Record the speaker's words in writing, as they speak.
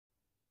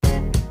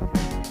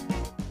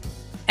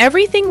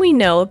Everything we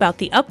know about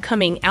the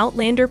upcoming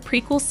Outlander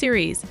prequel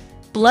series,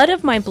 Blood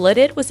of My Blood,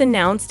 it was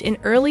announced in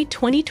early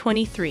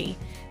 2023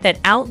 that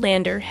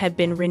Outlander had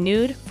been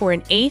renewed for an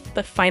 8th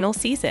but final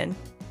season,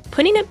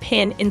 putting a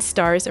pin in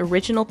Star's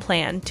original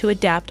plan to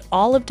adapt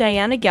all of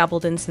Diana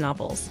Gabaldon's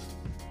novels.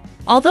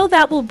 Although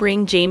that will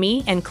bring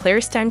Jamie and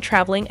Claire's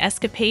time-traveling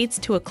escapades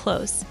to a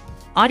close,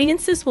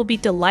 audiences will be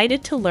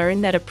delighted to learn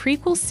that a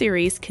prequel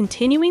series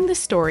continuing the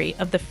story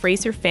of the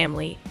Fraser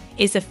family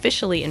is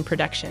officially in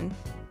production.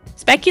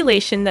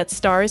 Speculation that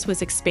Starz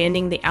was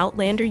expanding the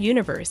Outlander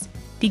universe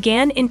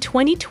began in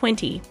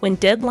 2020 when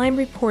Deadline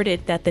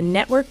reported that the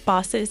network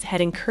bosses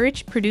had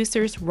encouraged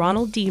producers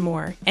Ronald D.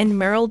 Moore and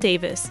Meryl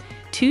Davis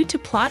to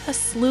plot a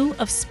slew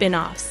of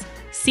spin-offs,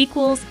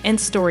 sequels, and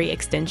story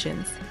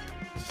extensions.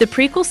 The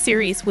prequel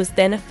series was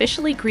then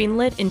officially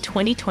greenlit in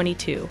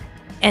 2022,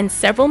 and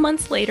several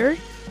months later,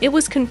 it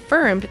was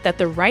confirmed that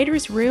the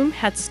writers' room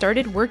had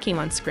started working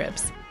on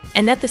scripts,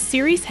 and that the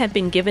series had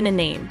been given a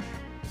name: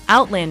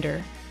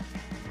 Outlander,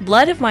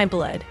 Blood of My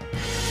Blood.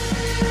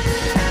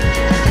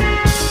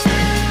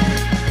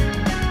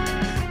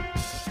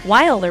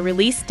 While a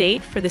release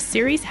date for the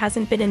series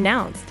hasn't been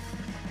announced,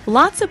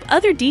 lots of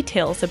other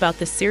details about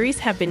the series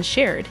have been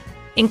shared,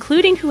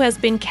 including who has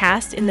been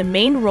cast in the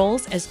main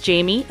roles as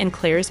Jamie and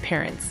Claire's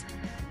parents.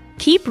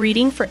 Keep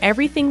reading for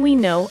everything we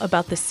know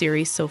about the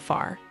series so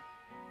far.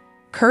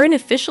 Current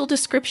official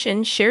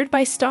description shared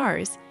by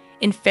Starz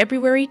in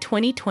February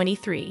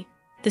 2023.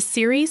 The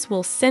series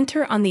will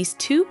center on these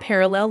two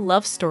parallel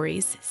love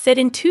stories set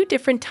in two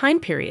different time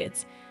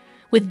periods,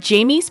 with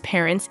Jamie's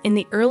parents in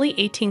the early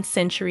 18th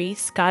century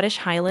Scottish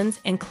Highlands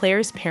and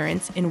Claire's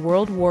parents in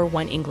World War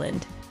I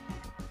England.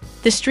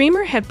 The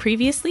streamer had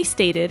previously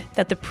stated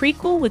that the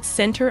prequel would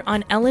center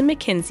on Ellen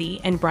Mackenzie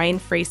and Brian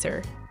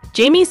Fraser,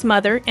 Jamie's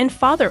mother and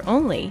father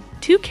only,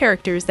 two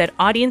characters that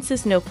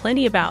audiences know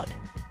plenty about,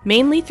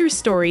 mainly through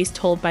stories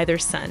told by their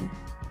son.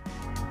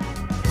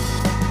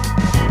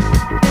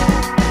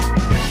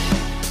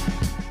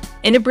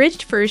 An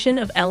abridged version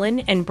of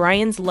Ellen and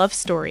Brian's love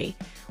story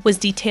was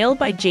detailed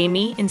by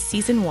Jamie in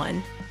Season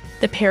 1.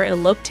 The pair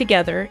eloped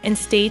together and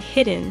stayed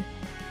hidden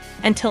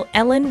until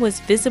Ellen was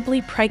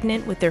visibly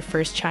pregnant with their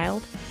first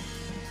child,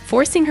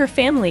 forcing her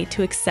family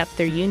to accept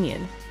their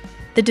union.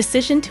 The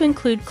decision to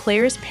include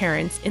Claire's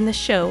parents in the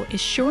show is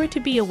sure to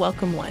be a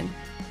welcome one.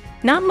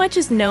 Not much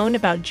is known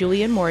about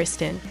Julian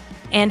Morriston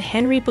and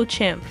Henry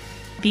Beauchamp,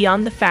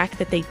 beyond the fact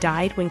that they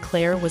died when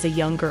Claire was a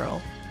young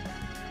girl.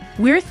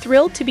 "We're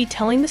thrilled to be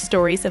telling the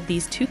stories of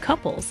these two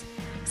couples,"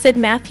 said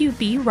Matthew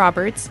B.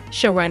 Roberts,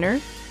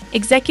 showrunner,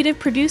 executive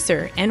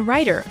producer, and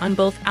writer on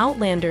both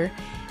Outlander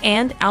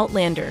and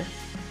Outlander,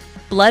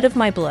 Blood of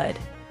My Blood.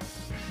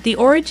 The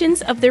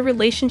origins of their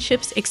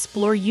relationships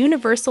explore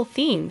universal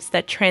themes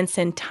that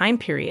transcend time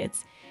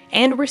periods,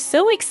 and we're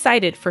so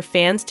excited for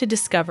fans to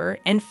discover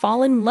and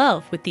fall in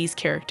love with these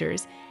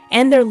characters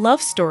and their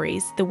love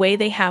stories the way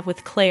they have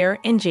with Claire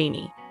and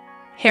Jamie.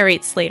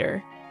 Harriet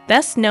Slater,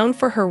 best known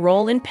for her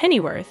role in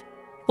Pennyworth,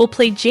 will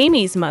play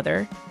Jamie's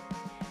mother,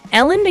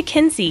 Ellen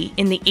Mackenzie,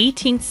 in the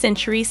 18th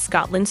century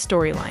Scotland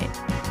storyline.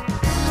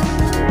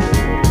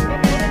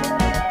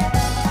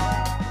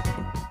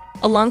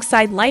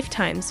 Alongside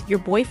Lifetime's Your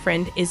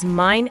Boyfriend Is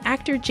Mine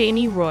actor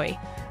Jamie Roy,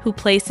 who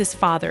plays his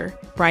father,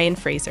 Brian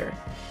Fraser.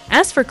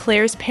 As for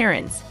Claire's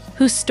parents,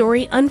 whose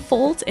story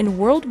unfolds in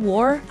World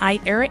War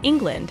I-era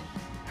England,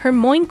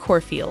 Hermione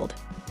Corfield,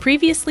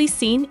 previously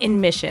seen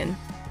in Mission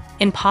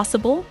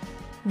Impossible,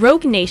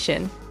 Rogue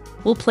Nation,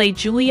 will play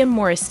Julia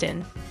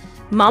Morriston.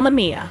 Mamma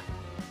Mia!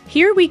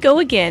 Here we go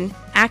again,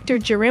 actor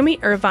Jeremy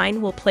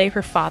Irvine will play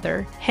her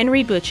father,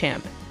 Henry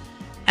Beauchamp.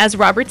 As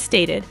Robert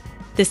stated,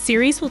 the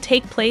series will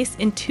take place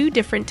in two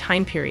different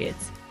time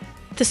periods.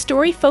 The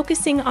story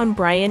focusing on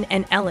Brian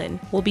and Ellen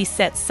will be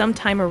set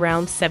sometime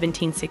around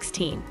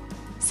 1716,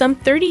 some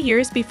 30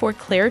 years before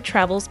Claire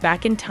travels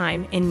back in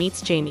time and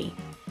meets Jamie.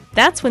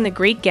 That's when the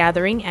Great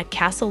Gathering at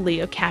Castle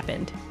Leoch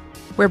happened,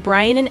 where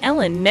Brian and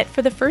Ellen met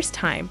for the first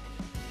time,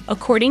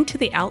 according to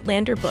the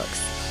Outlander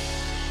books.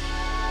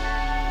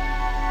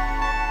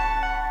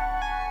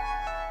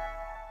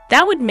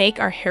 That would make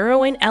our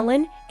heroine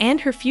Ellen and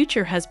her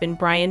future husband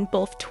Brian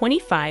both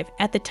 25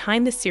 at the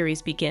time the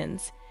series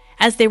begins,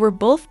 as they were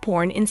both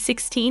born in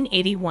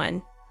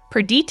 1681,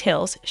 per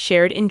details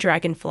shared in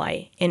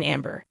Dragonfly in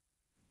Amber.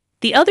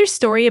 The other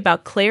story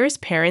about Claire's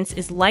parents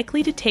is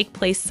likely to take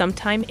place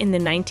sometime in the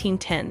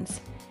 1910s.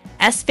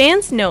 As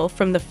fans know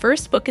from the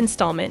first book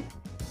installment,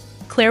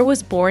 Claire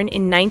was born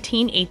in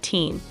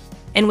 1918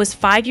 and was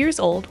 5 years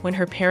old when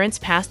her parents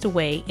passed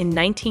away in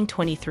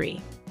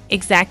 1923.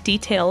 Exact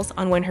details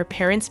on when her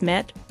parents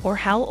met or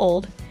how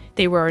old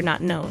they were are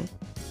not known.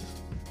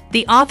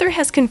 The author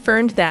has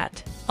confirmed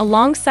that,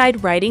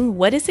 alongside writing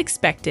what is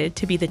expected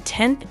to be the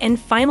 10th and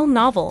final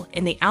novel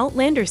in the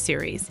Outlander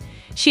series,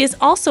 she is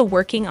also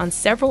working on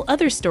several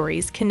other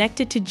stories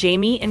connected to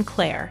Jamie and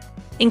Claire,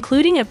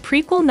 including a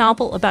prequel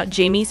novel about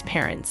Jamie's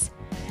parents.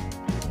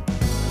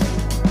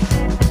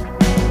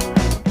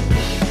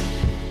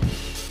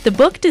 The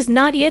book does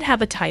not yet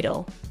have a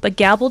title, but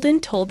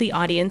Gabaldon told the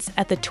audience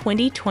at the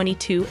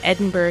 2022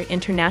 Edinburgh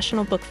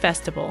International Book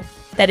Festival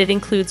that it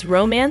includes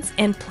romance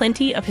and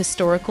plenty of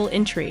historical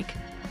intrigue.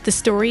 The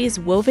story is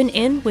woven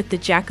in with the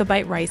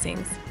Jacobite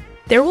risings.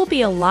 There will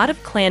be a lot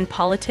of clan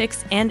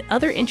politics and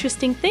other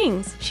interesting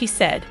things, she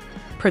said,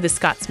 per The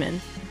Scotsman.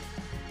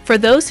 For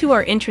those who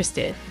are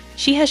interested,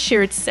 she has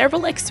shared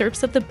several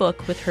excerpts of the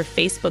book with her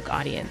Facebook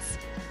audience.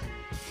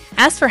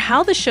 As for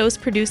how the show's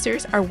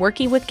producers are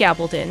working with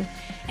Gabaldon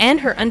and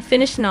her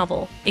unfinished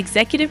novel,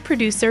 executive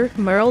producer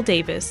Merle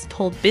Davis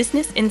told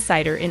Business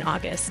Insider in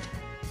August,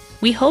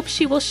 "We hope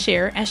she will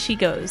share as she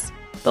goes,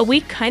 but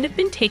we've kind of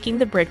been taking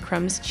the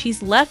breadcrumbs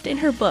she's left in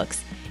her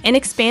books and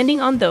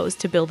expanding on those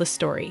to build a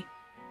story."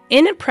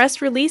 In a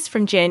press release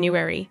from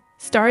January,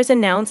 Starz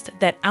announced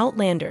that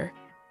Outlander,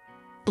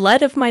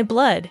 Blood of My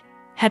Blood,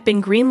 had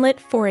been greenlit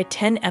for a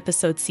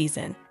 10-episode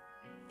season.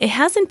 It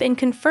hasn't been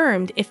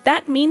confirmed if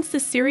that means the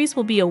series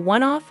will be a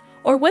one-off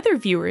or whether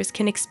viewers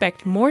can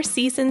expect more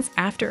seasons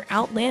after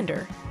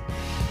Outlander.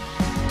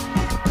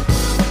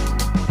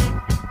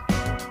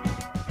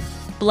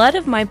 Blood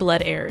of My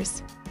Blood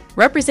airs.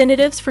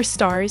 Representatives for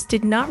Starz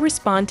did not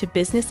respond to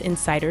Business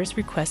Insider's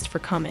request for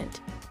comment.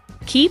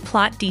 Key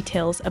plot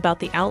details about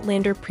the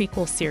Outlander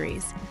prequel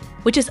series,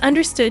 which is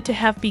understood to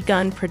have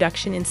begun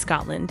production in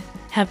Scotland,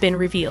 have been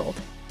revealed.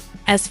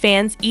 As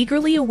fans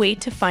eagerly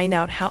await to find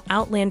out how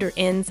Outlander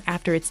ends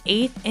after its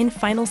 8th and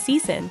final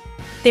season,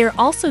 they are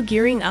also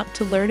gearing up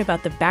to learn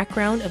about the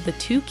background of the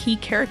two key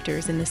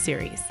characters in the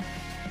series.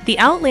 The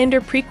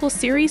Outlander prequel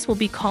series will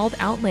be called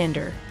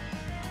Outlander,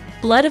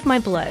 Blood of My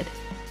Blood.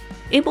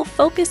 It will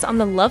focus on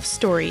the love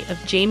story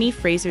of Jamie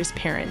Fraser's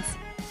parents,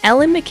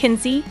 Ellen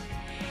Mackenzie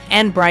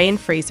and Brian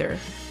Fraser.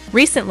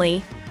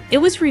 Recently, it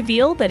was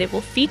revealed that it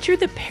will feature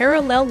the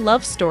parallel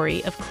love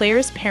story of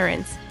Claire's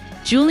parents,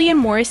 Julian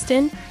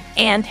Morriston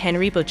and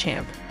Henry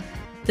Beauchamp.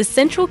 The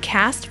central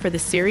cast for the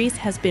series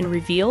has been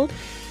revealed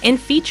and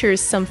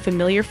features some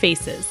familiar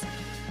faces.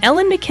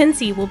 Ellen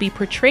Mackenzie will be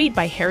portrayed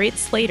by Harriet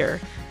Slater,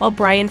 while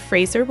Brian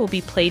Fraser will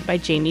be played by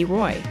Jamie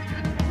Roy.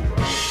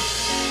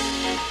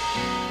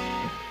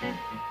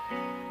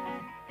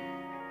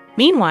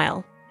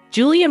 Meanwhile,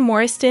 Julian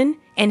Morriston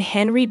and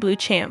Henry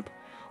Beauchamp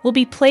will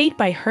be played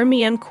by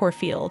Hermione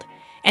Corfield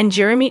and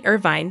Jeremy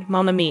Irvine,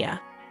 Mamma Mia.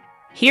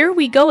 Here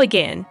we go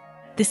again.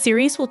 The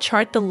series will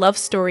chart the love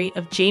story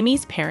of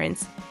Jamie's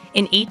parents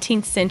in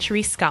 18th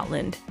century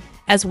Scotland,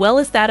 as well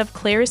as that of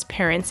Claire's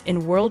parents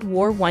in World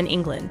War I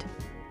England.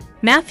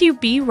 Matthew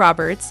B.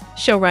 Roberts,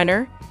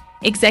 showrunner,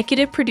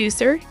 executive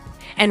producer,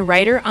 and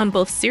writer on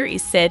both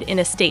series, said in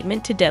a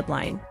statement to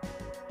Deadline,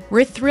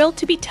 "We're thrilled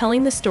to be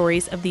telling the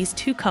stories of these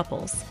two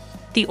couples.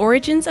 The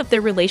origins of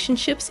their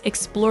relationships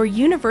explore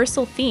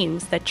universal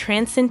themes that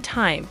transcend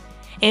time,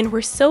 and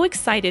we're so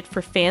excited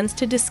for fans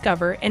to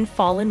discover and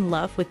fall in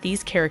love with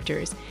these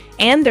characters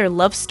and their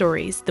love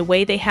stories the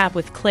way they have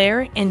with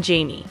Claire and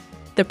Jamie."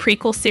 The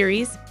prequel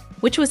series,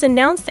 which was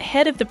announced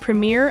ahead of the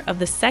premiere of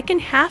the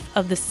second half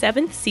of the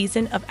 7th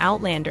season of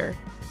Outlander,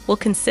 will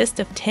consist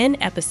of 10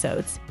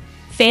 episodes.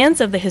 Fans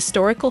of the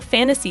historical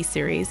fantasy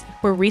series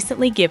were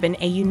recently given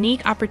a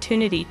unique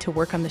opportunity to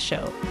work on the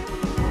show.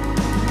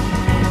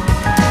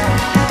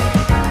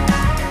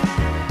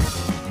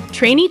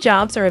 Trainee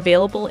jobs are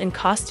available in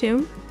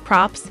costume,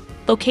 props,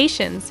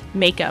 locations,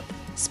 makeup,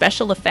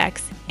 special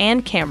effects,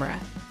 and camera.